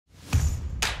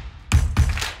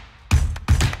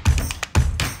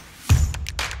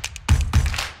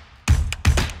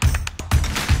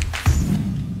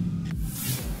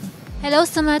Hello,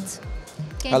 Simit.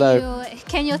 Hello.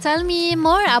 Can you tell me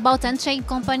more about nChain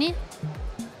company?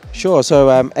 Sure. So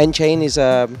nChain is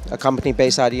a company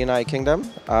based out of the United Kingdom.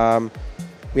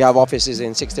 We have offices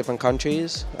in 6 different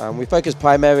countries. We focus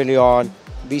primarily on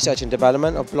research and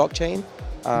development of blockchain,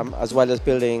 as well as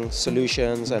building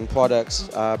solutions and products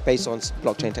based on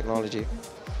blockchain technology.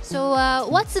 So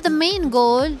what's the main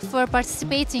goal for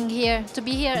participating here, to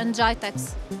be here in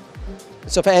GITEX?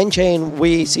 So for nChain,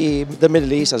 we see the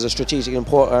Middle East as a strategically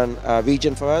important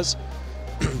region for us.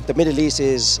 The Middle East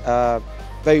is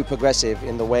very progressive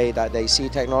in the way that they see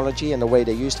technology and the way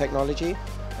they use technology.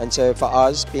 And so for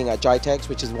us, being at GITEX,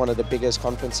 which is one of the biggest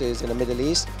conferences in the Middle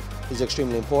East, is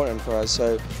extremely important for us.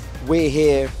 So we're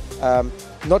here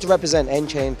not to represent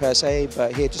nChain per se,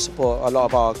 but here to support a lot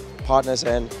of our partners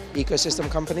and ecosystem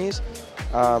companies.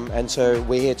 And so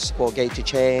we're here to support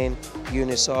GITEX,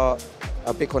 Uniswap,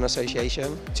 a Bitcoin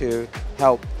Association, to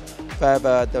help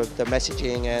further the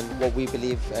messaging and what we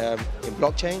believe in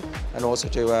blockchain, and also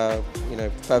to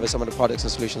further some of the products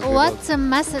and solutions. What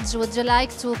message would you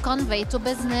like to convey to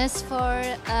business for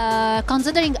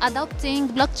considering adopting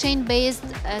blockchain-based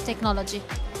technology?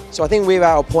 So I think we're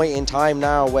at a point in time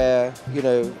now where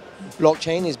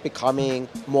blockchain is becoming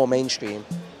more mainstream.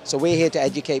 So we're here to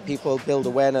educate people, build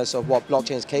awareness of what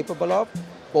blockchain is capable of,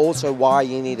 but also why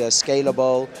you need a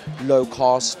scalable,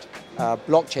 low-cost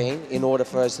blockchain in order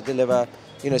for us to deliver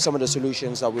some of the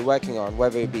solutions that we're working on,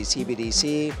 whether it be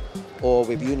CBDC or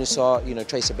with Uniswap,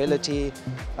 traceability,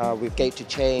 with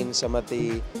GITEX, some of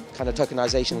the kind of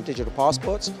tokenization of digital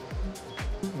passports.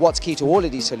 What's key to all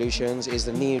of these solutions is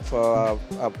the need for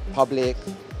a public,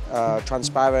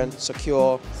 transparent,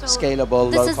 secure,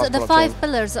 scalable, low-cost blockchain. This is the 5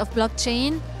 pillars of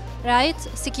blockchain, right?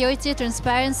 Security,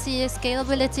 transparency,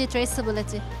 scalability,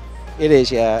 traceability. It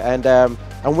is, yeah,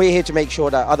 and we're here to make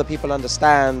sure that other people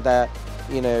understand that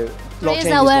blockchain raise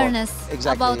awareness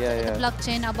about the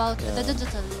blockchain, about the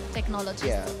digital technology.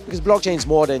 Yeah, because blockchain is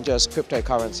more than just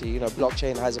cryptocurrency.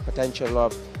 Blockchain has a potential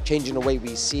of changing the way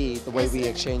we see, the way we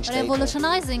exchange data.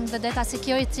 Revolutionizing the data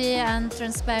security and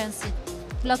transparency.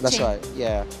 Blockchain. That's right,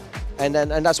 yeah. And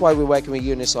that's why we're working with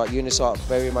Uniswap. Uniswap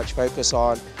very much focus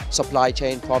on supply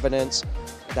chain provenance.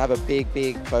 They have a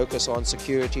big focus on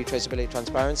security, traceability,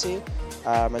 transparency.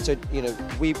 And so,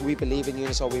 we believe in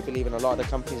Uniswap, we believe in a lot of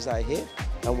the companies that are here,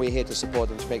 and we're here to support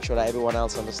them to make sure that everyone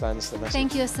else understands the message.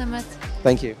 Thank you, Simit.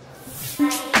 Thank you.